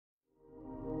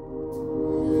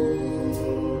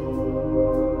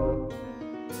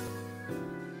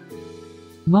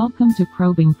Welcome to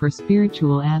Probing for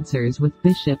Spiritual Answers with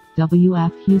Bishop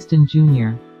W.F. Houston, Jr.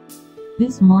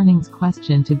 This morning's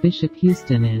question to Bishop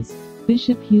Houston is,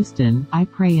 Bishop Houston, I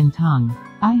pray in tongue.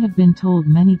 I have been told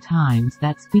many times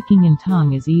that speaking in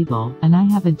tongue is evil, and I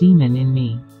have a demon in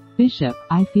me. Bishop,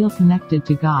 I feel connected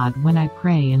to God when I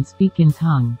pray and speak in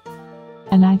tongue.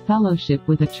 And I fellowship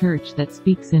with a church that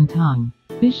speaks in tongue.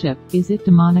 Bishop, is it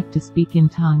demonic to speak in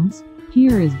tongues?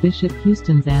 Here is Bishop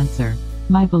Houston's answer.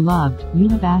 My beloved, you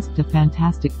have asked a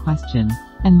fantastic question.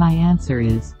 And my answer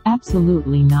is,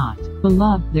 absolutely not.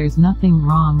 Beloved, there's nothing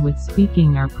wrong with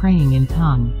speaking or praying in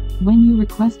tongue. When you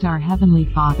request our Heavenly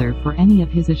Father for any of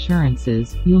His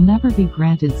assurances, you'll never be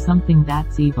granted something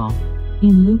that's evil.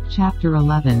 In Luke chapter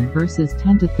 11 verses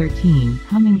 10 to 13,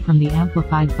 coming from the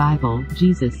Amplified Bible,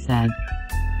 Jesus said,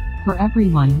 For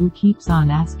everyone who keeps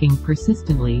on asking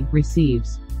persistently,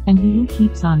 receives. And he who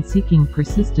keeps on seeking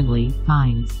persistently,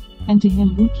 finds. And to him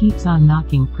who keeps on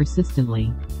knocking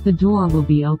persistently, the door will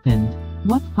be opened.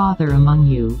 What father among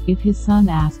you, if his son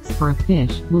asks for a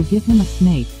fish, will give him a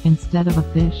snake instead of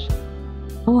a fish?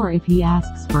 Or if he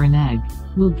asks for an egg,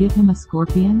 will give him a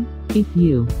scorpion? If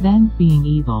you, then, being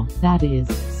evil, that is,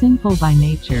 sinful by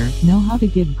nature, know how to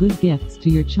give good gifts to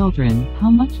your children, how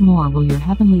much more will your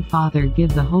Heavenly Father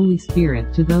give the Holy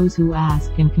Spirit to those who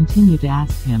ask and continue to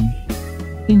ask Him?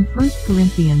 In 1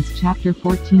 Corinthians chapter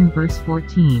 14 verse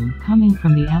 14, coming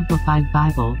from the Amplified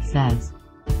Bible, says,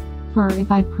 For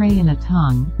if I pray in a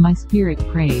tongue, my spirit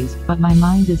prays, but my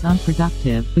mind is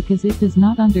unproductive, because it does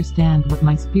not understand what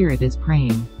my spirit is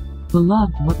praying.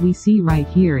 Beloved, what we see right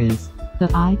here is,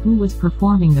 the I who was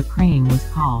performing the praying was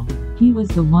Paul. He was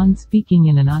the one speaking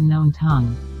in an unknown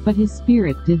tongue, but his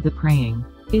spirit did the praying.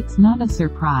 It's not a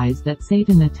surprise that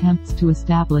Satan attempts to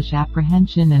establish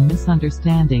apprehension and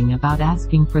misunderstanding about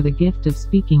asking for the gift of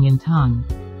speaking in tongue.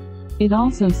 It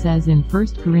also says in 1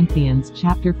 Corinthians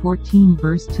chapter 14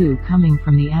 verse 2, coming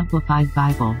from the Amplified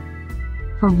Bible,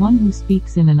 For one who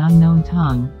speaks in an unknown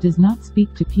tongue does not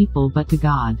speak to people but to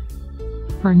God.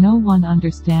 For no one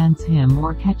understands him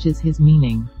or catches his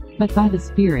meaning. But by the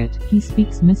Spirit, he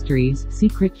speaks mysteries,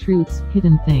 secret truths,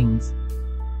 hidden things.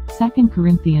 2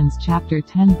 Corinthians chapter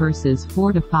 10 verses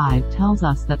 4 to 5 tells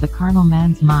us that the carnal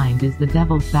man's mind is the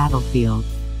devil's battlefield.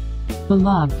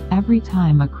 Beloved, every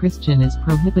time a Christian is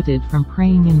prohibited from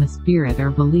praying in the Spirit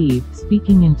or believe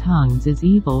speaking in tongues is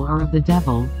evil or of the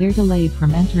devil, they're delayed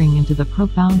from entering into the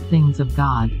profound things of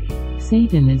God.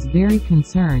 Satan is very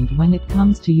concerned when it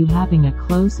comes to you having a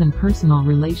close and personal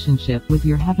relationship with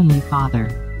your Heavenly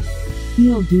Father.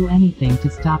 He'll do anything to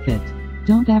stop it.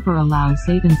 Don't ever allow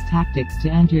Satan's tactics to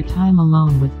end your time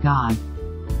alone with God.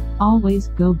 Always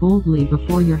go boldly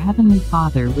before your Heavenly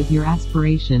Father with your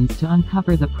aspirations to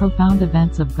uncover the profound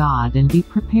events of God and be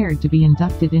prepared to be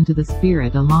inducted into the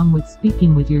Spirit along with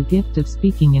speaking with your gift of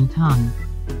speaking in tongue.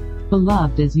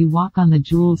 Beloved, as you walk on the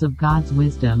jewels of God's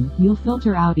wisdom, you'll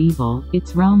filter out evil,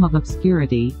 its realm of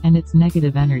obscurity, and its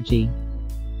negative energy.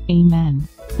 Amen.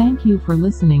 Thank you for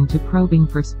listening to Probing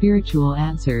for Spiritual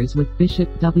Answers with Bishop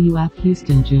W.F.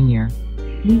 Houston, Jr.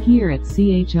 We here at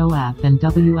CHOF and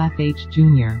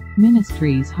BWFHJr.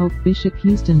 Ministries hope Bishop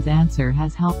Houston's answer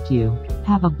has helped you.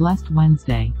 Have a blessed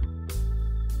Wednesday.